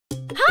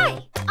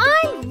Hi,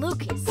 I'm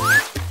Lucas.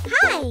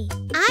 Hi,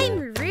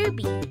 I'm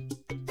Ruby.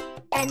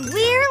 And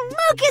we're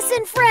Lucas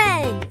and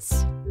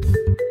Friends.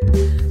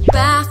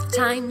 Bath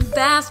time,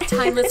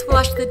 let's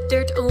wash the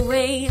dirt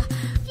away.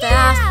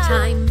 Yeah!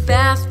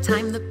 Bath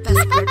time, the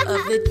best part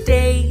of the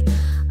day.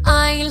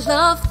 I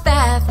love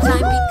bath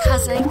time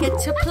because I get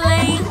to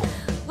play.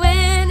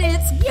 When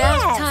it's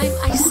bath time,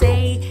 I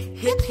say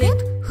hip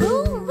hip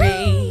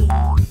hooray.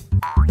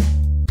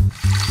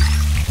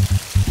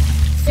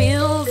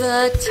 Fill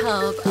the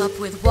tub up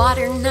with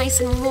water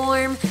nice and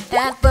warm.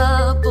 Add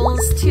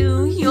bubbles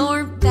to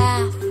your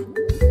bath.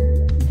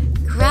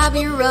 Grab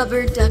your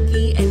rubber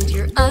ducky and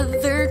your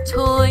other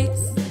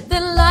toys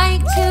that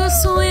like to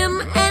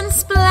swim and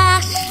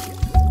splash.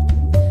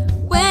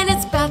 When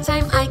it's bath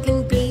time, I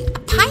can be a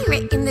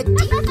pirate in the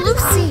deep blue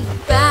sea.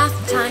 Bath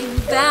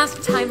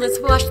time, let's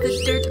wash the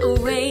dirt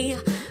away.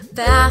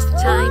 Bath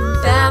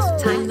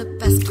time, the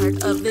best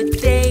part of the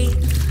day.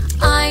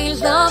 I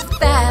love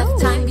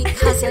bath time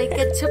because I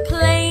get to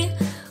play.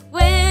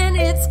 When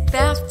it's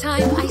bath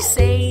time, I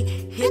say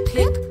hip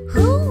hip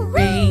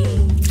hooray.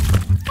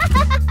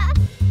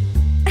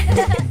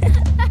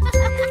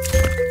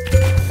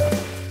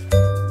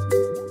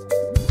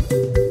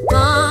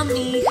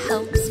 Mommy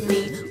helps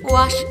me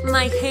wash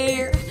my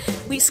hair.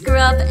 We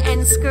scrub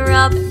and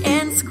scrub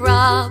and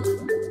scrub.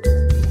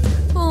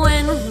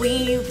 When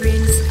we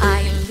rinse,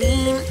 I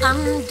lean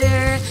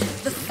under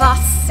the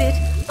faucet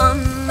on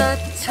the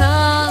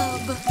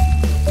tub.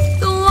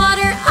 The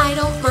water I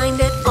don't mind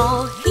at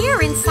all here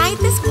inside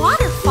this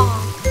waterfall.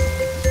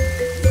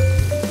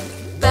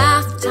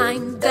 Bath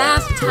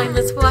time,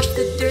 let's wash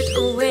the dirt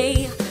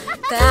away.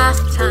 Bath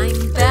time,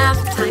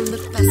 the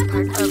best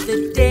part of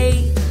the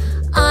day.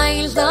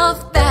 I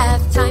love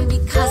bath time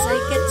because I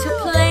get to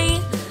play.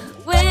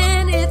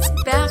 When it's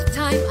bath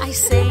time, I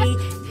say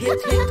hip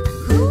hip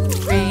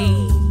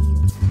hooray.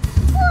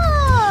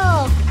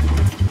 Whoa!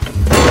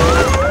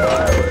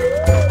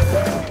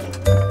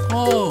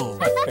 Oh!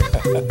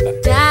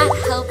 Dad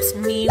helps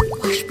me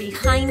wash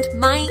behind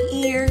my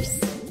ears,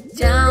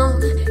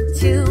 down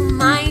to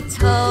my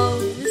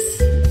toes.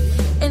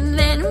 And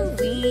then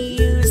we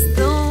use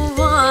the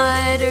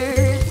water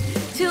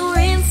to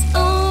rinse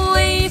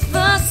away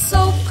the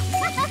soap.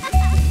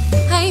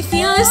 I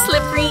feel as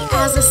slippery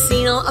as a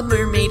seal, a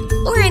mermaid,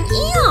 or an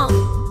eel.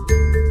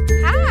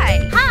 Hi!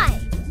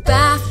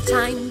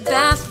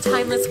 Bath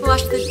time, let's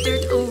wash the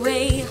dirt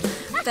away.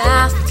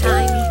 Bath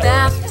time,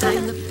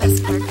 the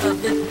best part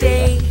of the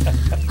day.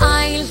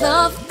 I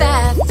love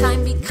bath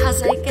time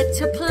because I get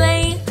to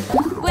play.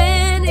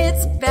 When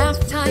it's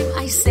bath time,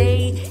 I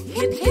say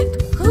hip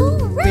hip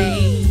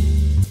hooray.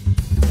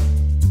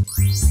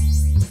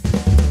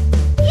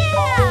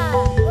 Yeah!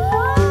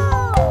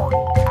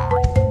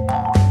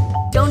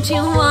 Don't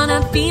you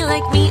wanna be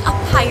like me, a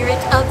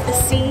pirate of the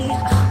sea,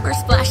 or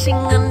splashing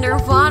under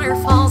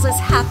waterfalls as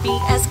happy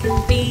as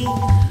can be?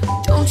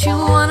 Don't you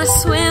wanna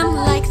swim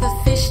like the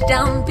fish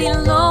down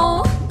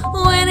below?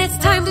 When it's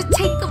time to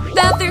take a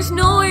bath, there's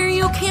nowhere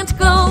you can't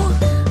go.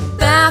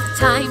 Bath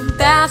time,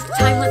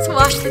 let's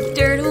wash the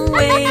dirt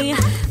away.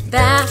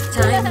 Bath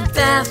time, the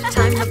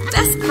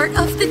best part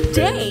of the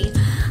day.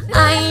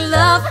 I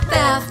love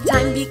bath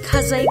time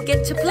because I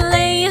get to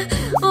play.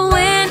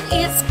 When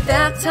it's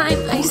bath time,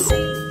 I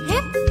say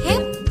hip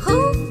hip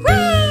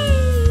hooray.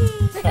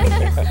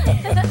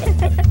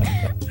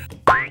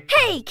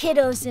 Hey,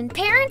 kiddos and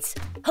parents!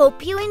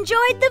 Hope you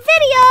enjoyed the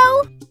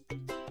video!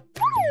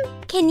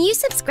 Can you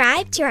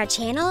subscribe to our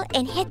channel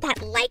and hit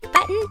that like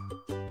button?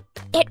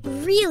 It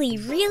really,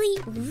 really,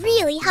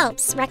 really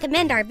helps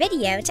recommend our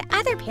video to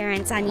other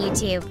parents on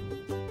YouTube.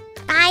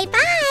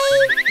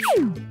 Bye-bye!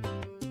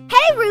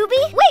 Hey,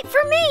 Ruby! Wait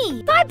for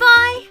me!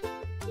 Bye-bye!